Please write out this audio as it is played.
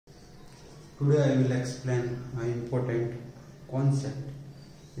Today I will explain an important concept,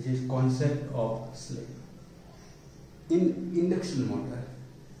 which is concept of slip. In induction motor,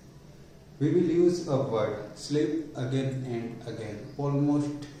 we will use a word slip again and again, almost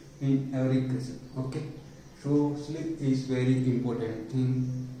in every case. Okay, so slip is very important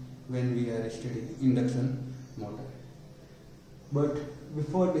thing when we are studying induction motor. But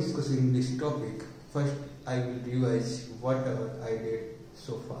before discussing this topic, first I will revise whatever I did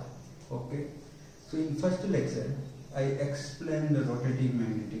so far. Okay, so in first lecture I explained the rotating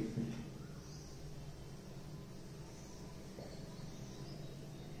magnetic field.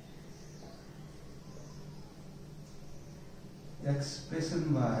 The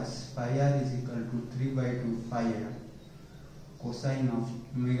expression was phi r is equal to 3 by 2 phi m cosine of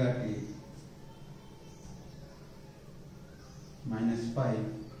omega t minus phi,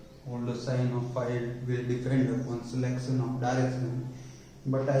 although sign of phi will depend upon selection of direction,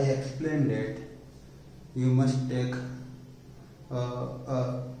 but I explained that you must take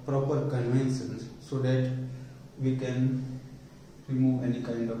proper conventions so that we can remove any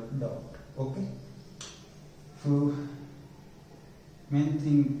kind of doubt. Okay, so main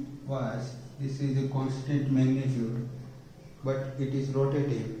thing was this is a constant magnitude but it is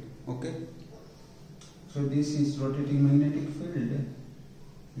rotating. Okay, so this is rotating magnetic field.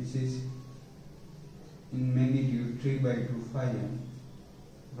 This is in magnitude 3 by 2 phi m,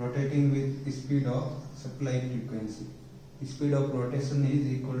 rotating with speed of supply frequency. Speed of rotation is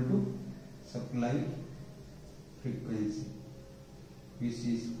equal to supply frequency, which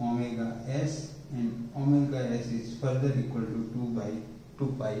is omega s, and omega s is further equal to 2 by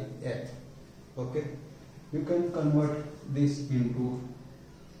 2 pi f. Okay, you can convert this into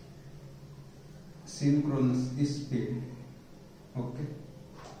synchronous speed. Okay,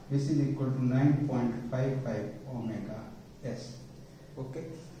 this is equal to 9.55 omega s. Okay,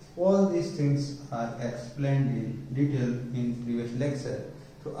 all these things are explained in detail in previous lecture,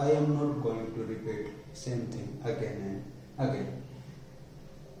 so I am not going to repeat same thing again and again.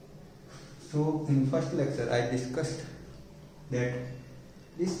 So in first lecture I discussed that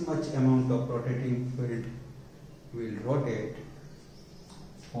this much amount of rotating field will rotate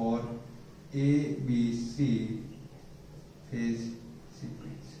for A, B, C phase sequence.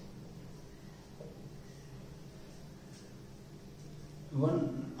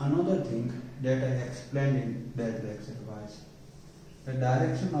 Another thing that I explained in that lecture was the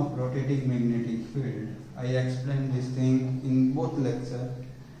direction of rotating magnetic field. I explained this thing in both lectures.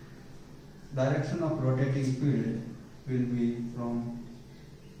 Direction of rotating field will be from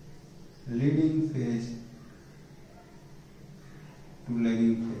leading phase to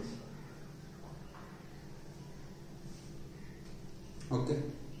lagging phase. Okay,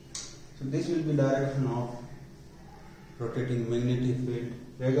 so this will be direction of rotating magnetic field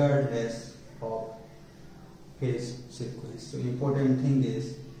regardless of phase sequence. So important thing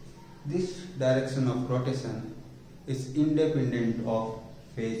is this direction of rotation is independent of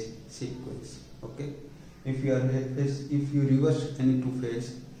phase sequence. Okay, if you reverse any two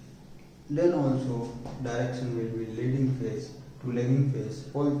phase, then also direction will be leading phase to lagging phase,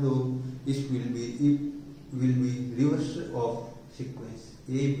 although it will be reverse of sequence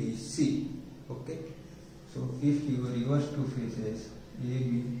A, B, C. Okay, so if you reverse two phases A,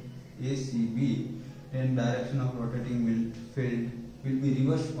 C, B, then direction of rotating field will be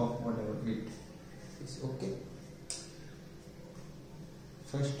reverse of whatever it is. Okay,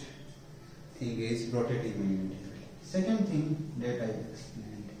 first thing is rotating magnetic field. Second thing that I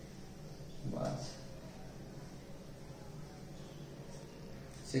explained was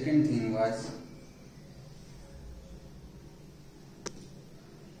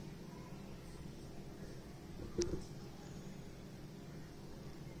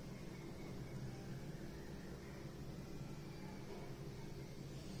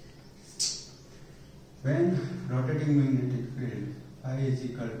when rotating magnetic field I is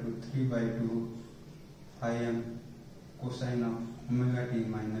equal to 3 by 2 phi m cosine of omega t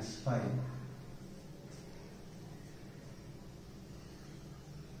minus phi,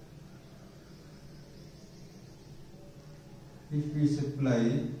 if we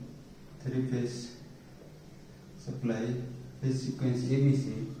supply three-phase phase sequence ABC,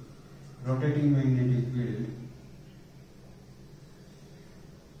 rotating magnetic field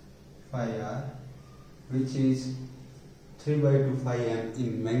phi r, which is 3 by 2 phi m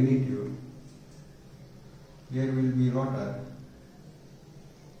in magnitude, there will be rotor.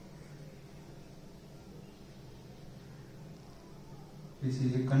 This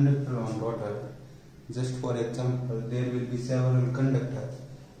is a conductor on rotor. Just for example, there will be several conductors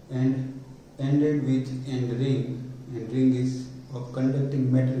and ended with end ring, and ring is of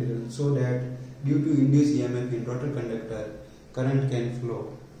conducting material so that due to induced EMF in rotor conductor, current can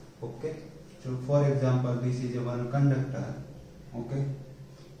flow. Okay. So for example, this is a one conductor. Okay.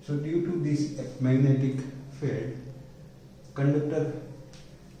 So due to this magnetic field, conductor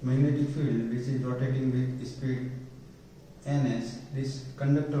magnetic field which is rotating with speed ns, this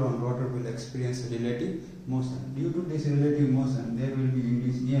conductor on rotor will experience relative motion. Due to this relative motion, there will be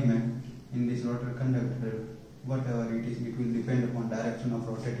induced EMF in this rotor conductor. Whatever it is, it will depend upon direction of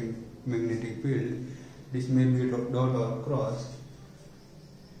rotating magnetic field. This may be dot or cross.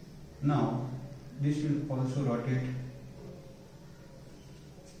 Now this will also rotate.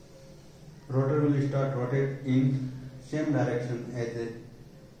 Rotor will start rotate in same direction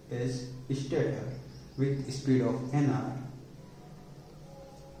as stator with speed of nr.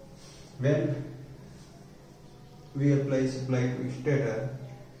 When we apply supply to stator,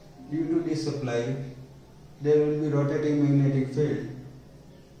 due to this supply, there will be rotating magnetic field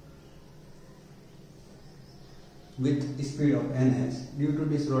with speed of ns. Due to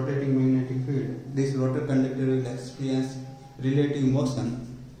this rotating magnetic field, this rotor conductor will experience relative motion.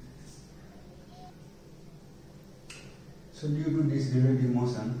 So due to this relative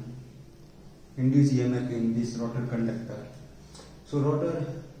motion, induced EMF in this rotor conductor. So rotor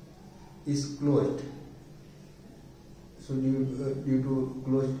is closed. So due to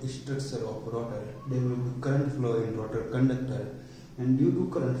closed structure of rotor, there will be current flow in rotor conductor, and due to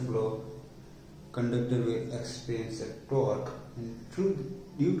current flow, conductor will experience a torque, and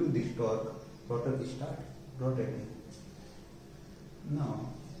due to this torque, rotor will start rotating. Now,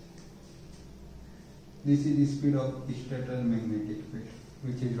 this is the speed of stator magnetic field,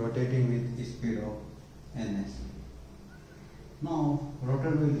 which is rotating with the speed of ns. Now,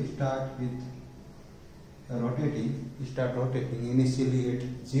 rotor will start rotating initially at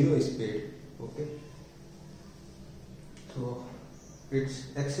zero speed. Okay. So it's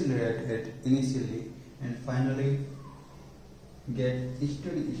accelerate at initially and finally get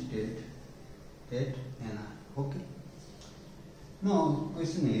steady state at nr. Okay. Now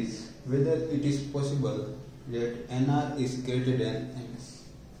question is whether it is possible that nr is greater than ns.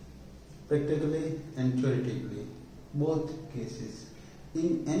 Practically and theoretically, both cases.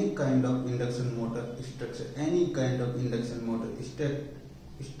 In any kind of induction motor structure,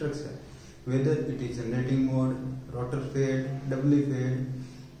 structure, whether it is generating mode, rotor fed, doubly fed,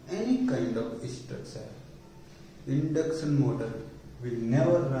 any kind of structure, induction motor will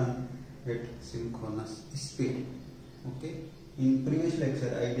never run at synchronous speed. Okay. In previous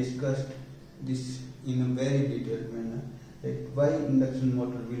lecture, I discussed this in a very detailed manner, that why induction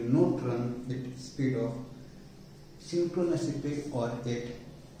motor will not run at speed of synchronous speed or at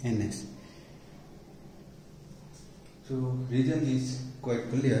ns. So reason is quite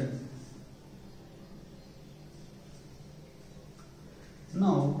clear.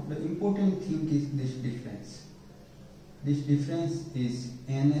 Now the important thing is this difference. This difference is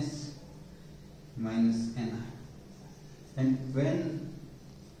ns minus nr. And when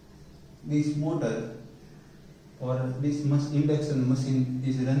this motor or this induction machine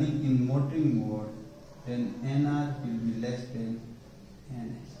is running in motoring mode, then nr will be less than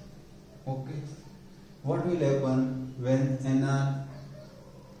ns. Okay. What will happen when nr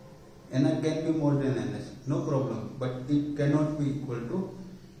can be more than ns? No problem, but it cannot be equal to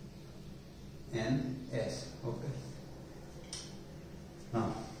ns. Okay.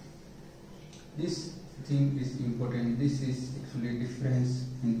 Now this thing is important. This is actually difference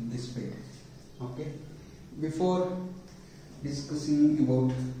in speed. Okay. Before discussing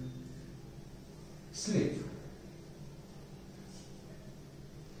about slip,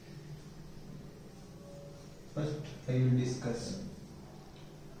 first I will discuss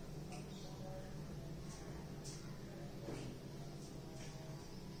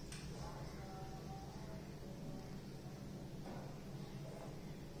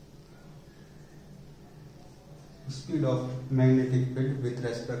speed of magnetic field with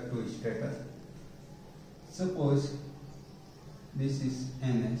respect to stator. Suppose this is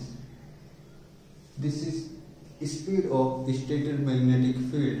ns. This is speed of stator magnetic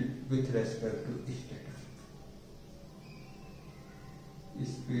field with respect to stator.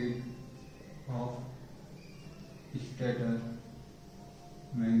 Speed of stator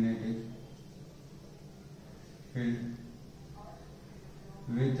magnetic field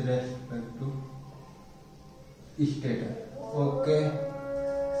with respect to stator. Okay.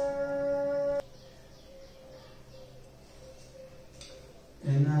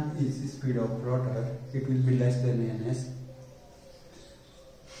 nr is speed of rotor. It will be less than ns.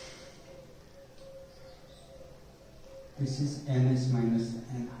 This is ns minus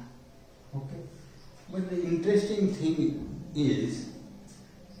nr. Okay. But the interesting thing is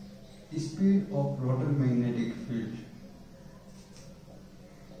speed of rotor magnetic field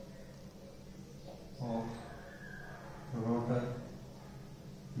of rotor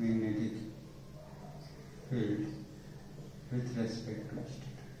magnetic field with respect to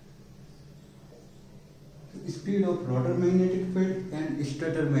stator. So speed of rotor magnetic field and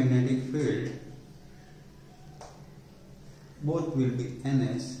stator magnetic field both will be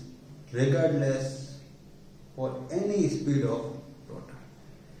ns regardless for any speed of rotor.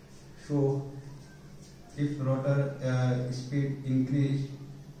 So if rotor speed increase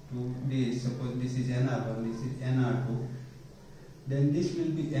to this, suppose this is nr1, this is nr2, then this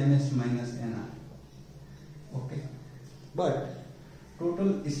will be ns minus nr. Okay, but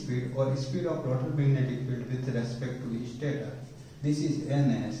total speed or speed of rotor magnetic field with respect to stator, this is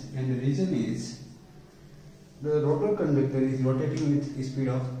ns, and the reason is the rotor conductor is rotating with speed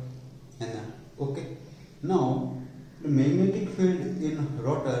of nr. Okay, now the magnetic field in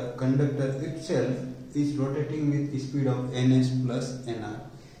rotor conductor itself is rotating with speed of ns plus nr,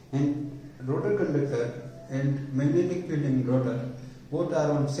 and rotor conductor and magnetic field in rotor both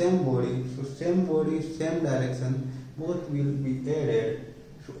are on same body, so same body, same direction, both will be added,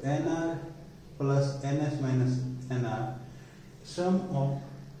 so nr plus ns minus nr, sum of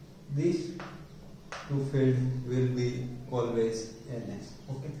these two field will be always ns.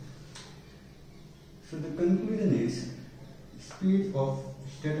 Okay, so the conclusion is speed of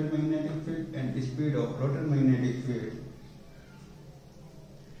stator magnetic field and speed of rotor magnetic field.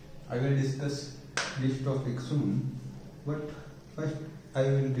 I will discuss this topic soon, but first I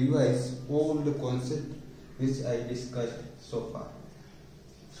will revise all the concepts which I discussed so far.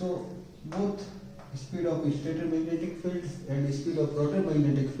 So both speed of stator magnetic field and speed of rotor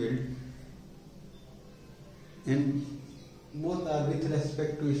magnetic field, and both are with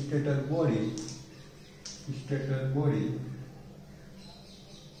respect to stator body,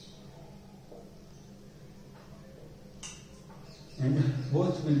 and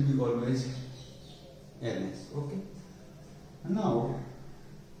both will be always ns. Okay, now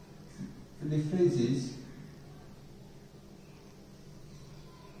the difference is,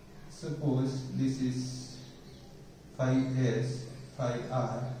 suppose this is phi s, phi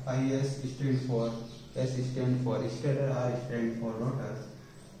r, phi s stands for stator, r stands for rotor.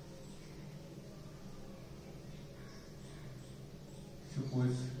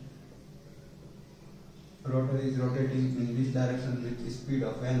 Suppose rotor is rotating in this direction with speed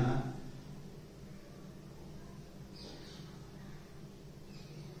of nr.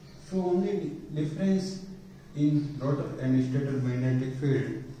 So only difference in rotor and stator magnetic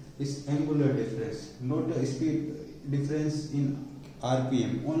field is angular difference, not the speed difference in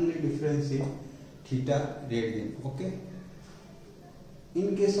RPM, only difference in theta radian. Okay,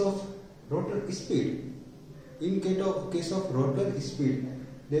 in case of rotor speed, case of rotor speed,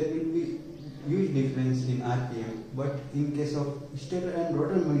 there will be huge difference in RPM, but in case of stator and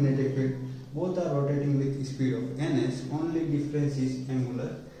rotor magnetic field, both are rotating with speed of ns, only difference is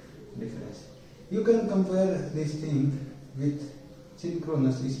angular difference. You can compare this thing with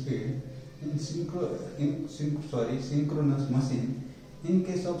synchronous speed in synchronous machine. In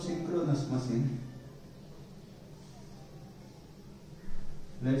case of synchronous machine,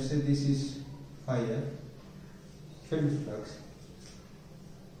 let's say this is phi f, field flux,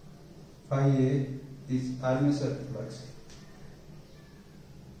 phi a is armature flux,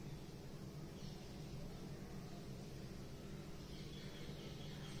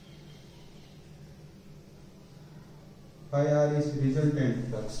 phi r is resultant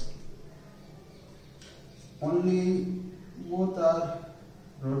flux. Only both are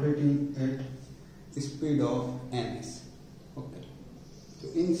rotating at speed of ns. Okay. So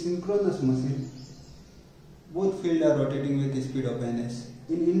in synchronous machine, both fields are rotating with speed of ns.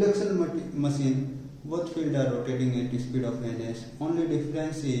 In induction machine, both fields are rotating at speed of ns. Only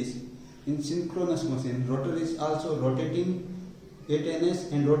difference is in synchronous machine, rotor is also rotating at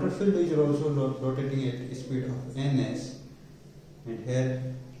ns and rotor field is also rotating at speed of ns. And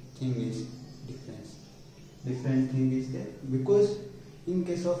here thing is different thing is there, because in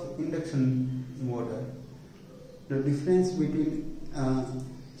case of induction motor, the difference between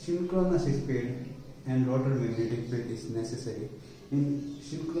synchronous speed and rotor magnetic field is necessary. In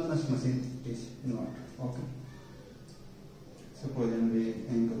synchronous machine it is not. Okay, suppose the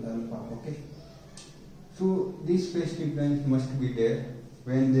angle alpha. Okay, so this phase difference must be there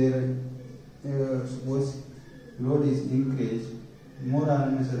when there suppose load is increased, more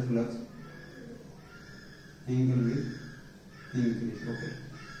armature flux, angle will increase. Okay,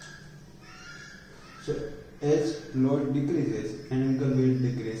 so as load decreases, angle will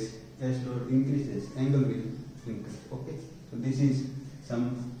decrease. As load increases, angle will increase. Okay, So this is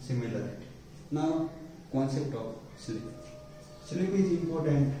some similarity. Now concept of slip. Slip is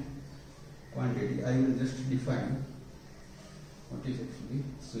important quantity. I will just define what is actually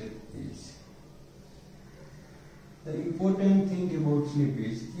slip is. The important thing about slip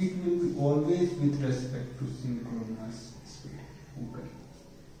is it will be always with respect to synchronous speed. Okay.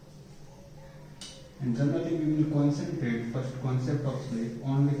 And generally we will concentrate first concept of slip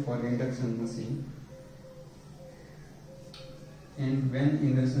only for induction machine. And when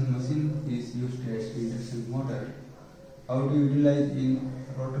induction machine is used as induction motor, how to utilize in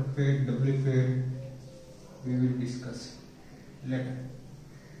rotor fed, double fed, we will discuss later.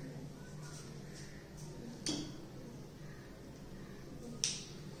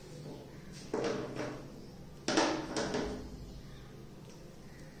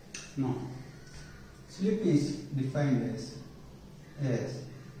 Now, slip is defined as S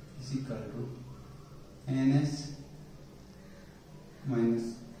is equal to NS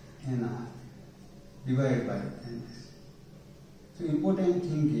minus NR divided by NS. So important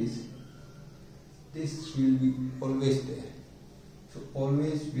thing is this will be always there. So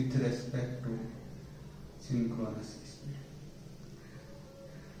always with respect to synchronous speed.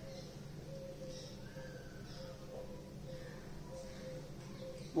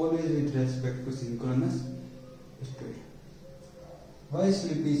 Always with respect to synchronous speed. Why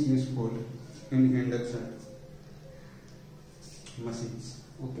slip is useful in induction machines?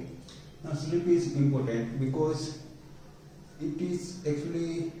 Okay. Now slip is important because it is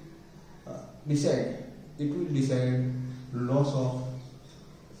actually it will decide loss of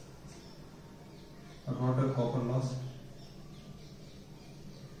rotor copper loss,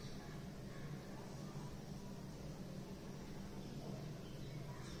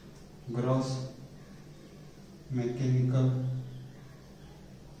 gross mechanical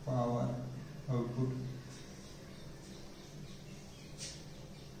power output,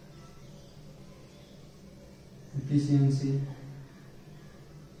 efficiency,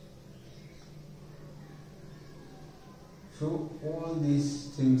 so all these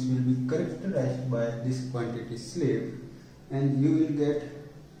things will be characterized by this quantity slip, and you will get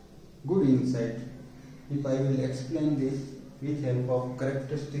good insight if I will explain this with help of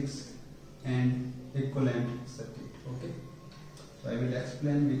characteristics and equivalent circuit. Okay, so I will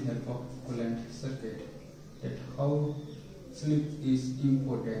explain with help of equivalent circuit that how slip is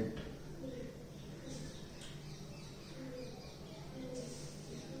important.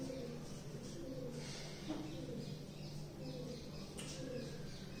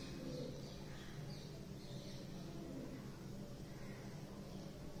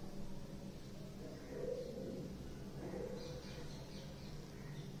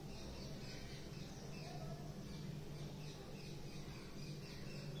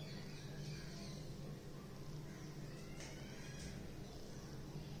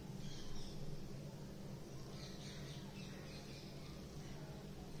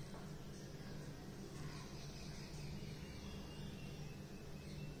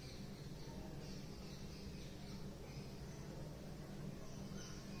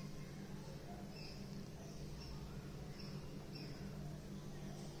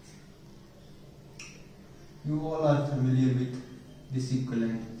 You all are familiar with this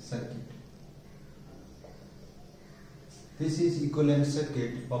equivalent circuit. This is equivalent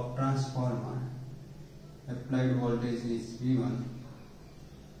circuit of transformer. Applied voltage is V1.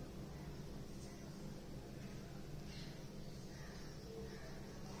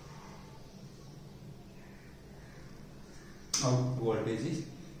 Out voltage is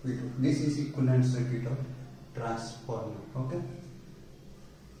V2. This is equivalent circuit of transformer. Okay.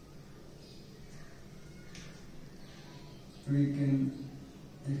 We can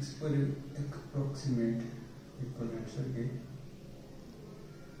approximate equivalent circuit.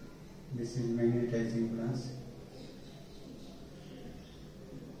 This is magnetizing branch.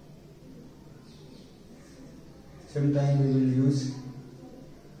 Sometimes we will use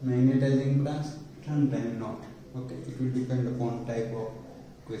magnetizing branch, sometimes not. Okay, it will depend upon type of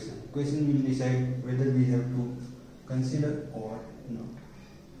question. Question will decide whether we have to consider or not.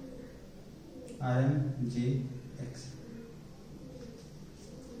 Rm, J, X.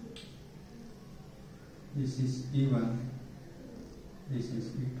 This is E1, this is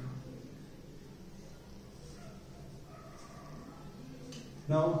E2.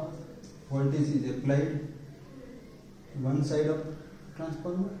 Now voltage is applied one side of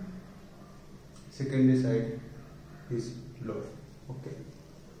transformer, secondary side is load. Okay.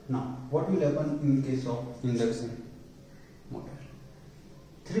 Now what will happen in case of induction motor?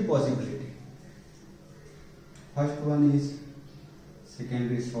 Three possibilities. First one is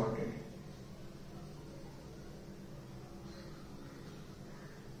secondary shorted.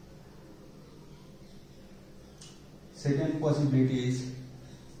 Second possibility is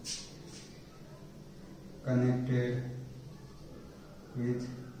connected with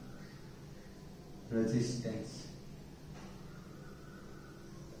resistance.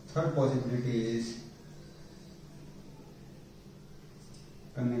 Third possibility is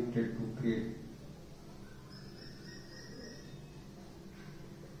connected to grid.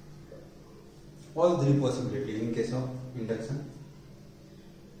 All three possibilities in case of induction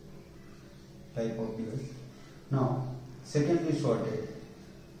type of device. Now, secondary shorted.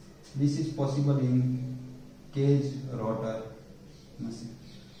 This is possible in cage rotor machine.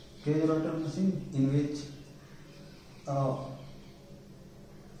 Cage rotor machine in which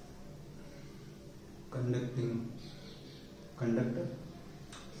conductor.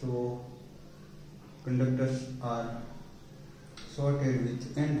 So conductors are shorted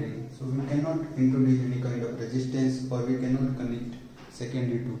with end ring. So we cannot introduce any kind of resistance, or we cannot connect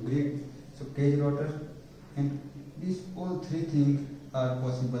secondary to grid. So cage rotor, and these all three things are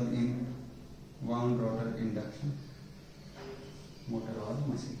possible in wound rotor induction motor or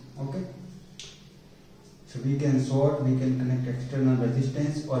machine. Okay. So we can short, we can connect external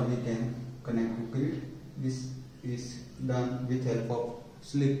resistance, or we can connect to grid. This is done with help of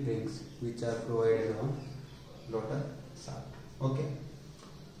slip rings which are provided on rotor shaft. Okay.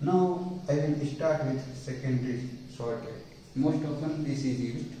 Now I will start with secondary shorted. Most often this is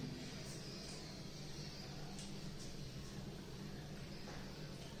used.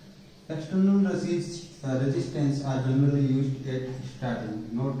 External resistance are generally used at starting,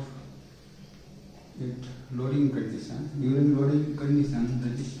 not at loading condition. During loading condition,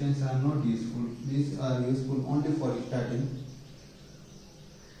 resistance are not useful. These are useful only for starting.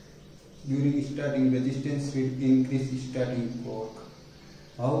 During starting, resistance will increase starting torque.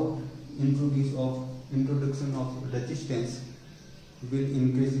 How introduction of resistance will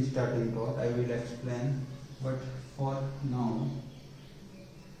increase starting torque, I will explain. But for now,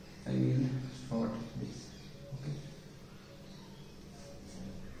 I will short this. Okay.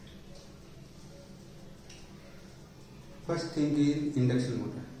 First thing is induction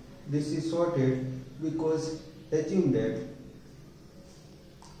motor. This is shorted because assume that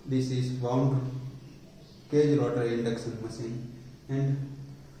this is wound cage rotor induction machine and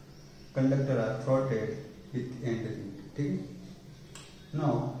conductor are shorted with end ring. Okay.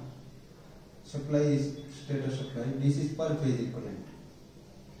 Now supply is stator supply. This is per phase equivalent.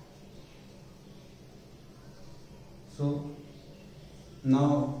 So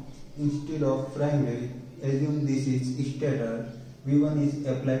now instead of primary, assume this is stator. V1 is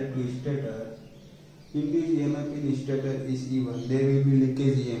applied to stator. Induced EMF in stator is E1. There will be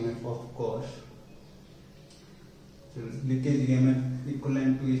leakage EMF, of course. So leakage EMF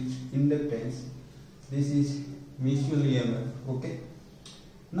equivalent to its inductance. This is mutual EMF. Okay.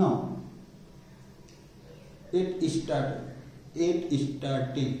 Now at starting,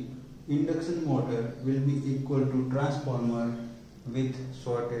 induction motor will be equal to transformer with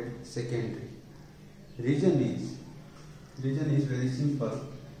shorted secondary. Reason is very simple,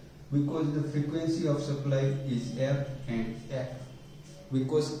 because the frequency of supply is F and F,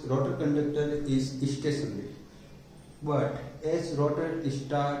 because rotor conductor is stationary, but as rotor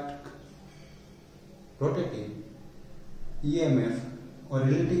start rotating, EMF or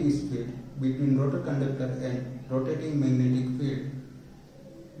relative speed between rotor conductor and rotating magnetic field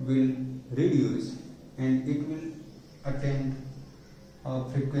will reduce, and it will attain a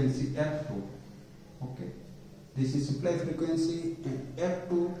frequency F2. Okay, this is supply frequency, and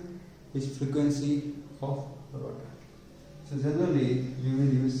F2 is frequency of rotor. So generally we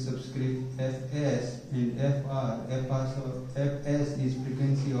will use subscript Fs and Fr. Fs is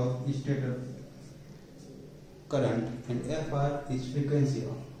frequency of stator current, and Fr is frequency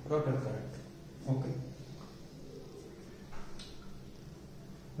of rotor current. Okay.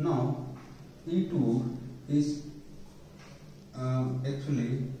 Now E2 is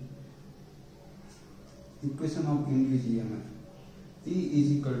actually equation of induced EMF. E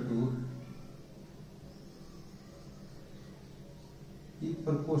is equal to E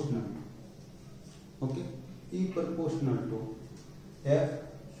proportional to, okay, E proportional to F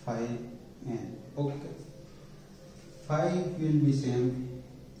phi n. Okay, phi will be same.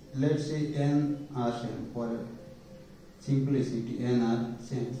 Let's say n are same for simplicity. N are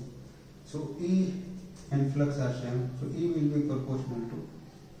same. So E and flux are same. So E will be proportional to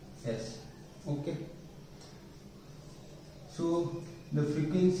S. Okay. So the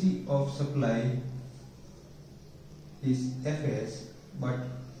frequency of supply is Fs, but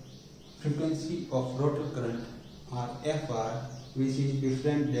frequency of rotor current are Fr, which is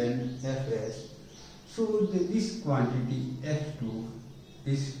different than Fs. So this quantity F2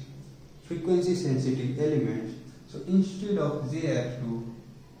 is frequency sensitive element. So instead of JF2,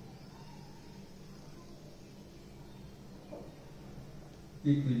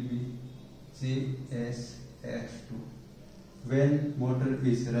 it will be JSX2 when motor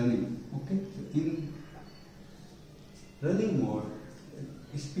is running. Okay, so in running mode,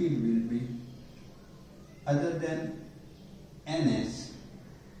 speed will be other than ns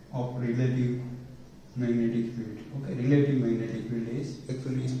of relative magnetic field. Okay, relative magnetic field is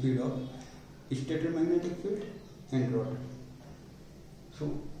actually speed of stator magnetic field and rotor.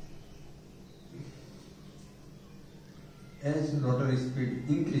 So as rotor speed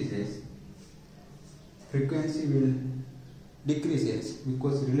increases, frequency will decreases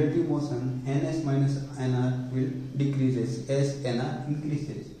because relative motion ns minus nr will decreases as nr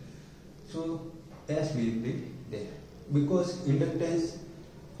increases. So s will be there because inductance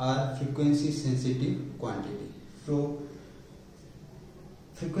are frequency sensitive quantity. So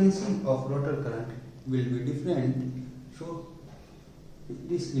frequency of rotor current will be different. So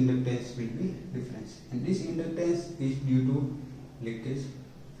this inductance will be different, and this inductance is due to leakage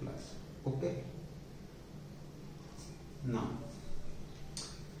flux. Okay. Now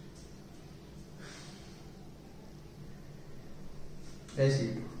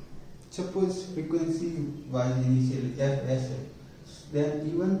SE2. Suppose frequency was initially FSL,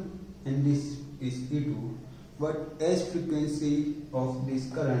 then E1 and this is E2, but as frequency of this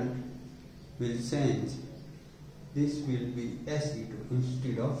current will change, this will be SE2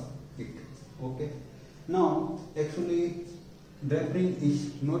 instead of E2. Okay. Now actually referring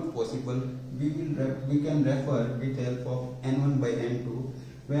is not possible. We can refer with help of N1 by N2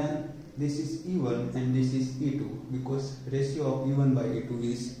 when this is E1 and this is E2, because ratio of E1 by E2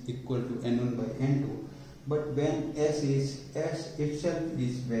 is equal to N1 by N2. But when S itself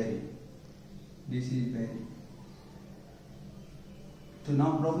is varied, this is varied. So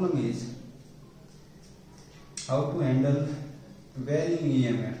now problem is how to handle varying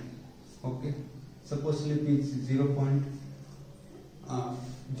EMF. Okay, suppose slip is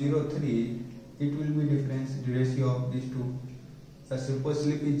 0.03, it will be difference the ratio of these two. Suppose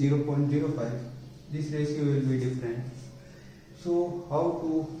slip is 0.05, this ratio will be different. So how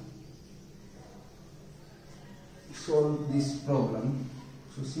to solve this problem?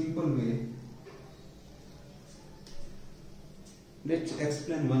 So simple way, let's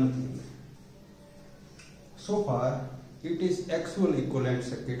explain one thing. So far it is actual equivalent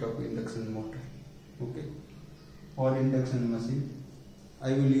circuit of induction motor, okay, or induction machine.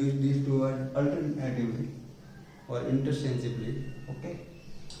 I will use these two words alternatively or interchangeably. Okay,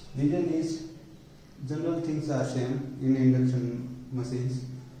 reason is general things are same in induction machines,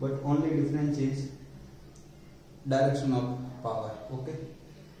 but only difference is direction of power. Okay,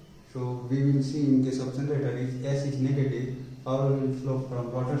 so we will see in case of generator, if S is negative, power will flow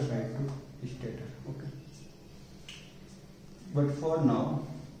from rotor side to stator. Okay, but for now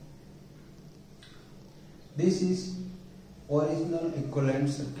this is original equivalent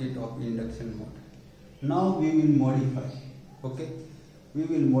circuit of induction motor. Now we will modify. Okay, we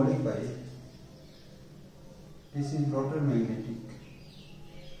will modify. This is rotor magnetic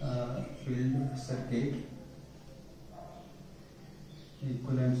field circuit.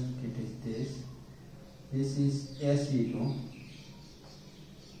 Equivalent circuit is this. This is SE2,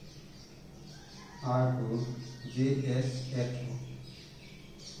 R2, JSF2.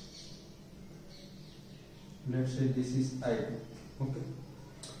 Let's say this is I2. Okay.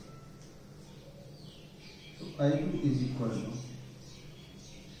 So I2 is equal to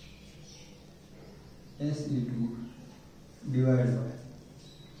SE2 divided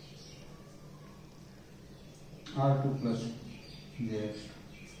by R2 plus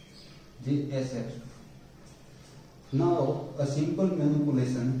JSF. Now a simple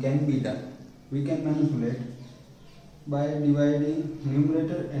manipulation can be done. We can manipulate by dividing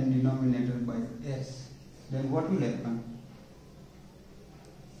numerator and denominator by S. Then what will happen?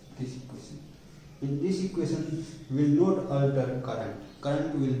 This equation. In this equation will not alter current.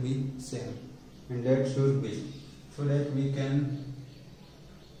 Current will be same, and that should be, so that we can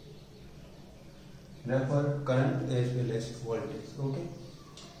refer current as well as voltage. Okay,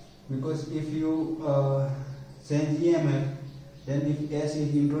 because if you change EMF, then if S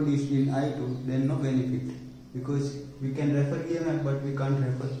is introduced in I2, then no benefit, because we can refer EMF but we can't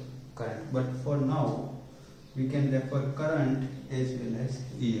refer current. But for now we can refer current as well as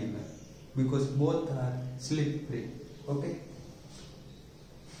EMF, because both are slip free. Okay,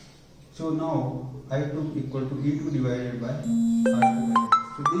 so now I2 equal to E2 divided by R2.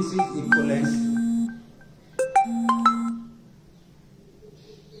 So this is equivalence.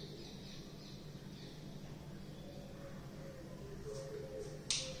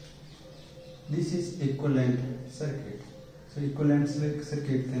 this is equivalent circuit. So equivalent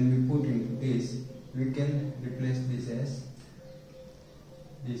circuit can be put into this. We can replace this as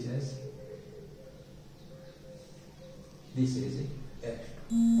this is a F.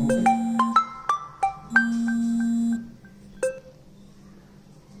 Okay.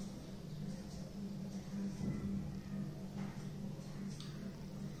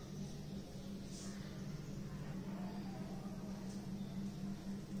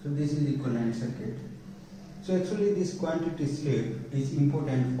 So this is equivalent circuit. So actually this quantity slip is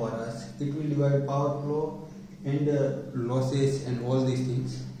important for us. It will divide power flow and losses and all these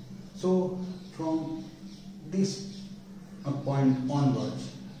things. So from this point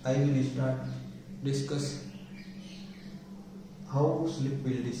onwards, I will start discuss how slip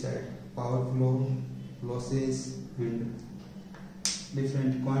will decide power flow, losses and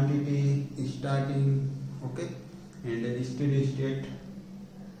different quantity starting, okay, and steady state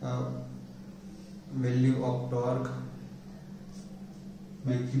value of torque,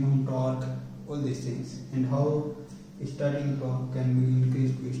 maximum torque, all these things, and how starting torque can be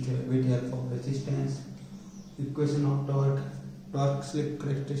increased with help of resistance, equation of torque, torque slip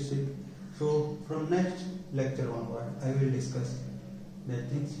characteristic. So from next lecture onward I will discuss that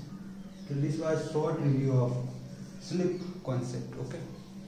things. So this was short review of slip concept. Okay.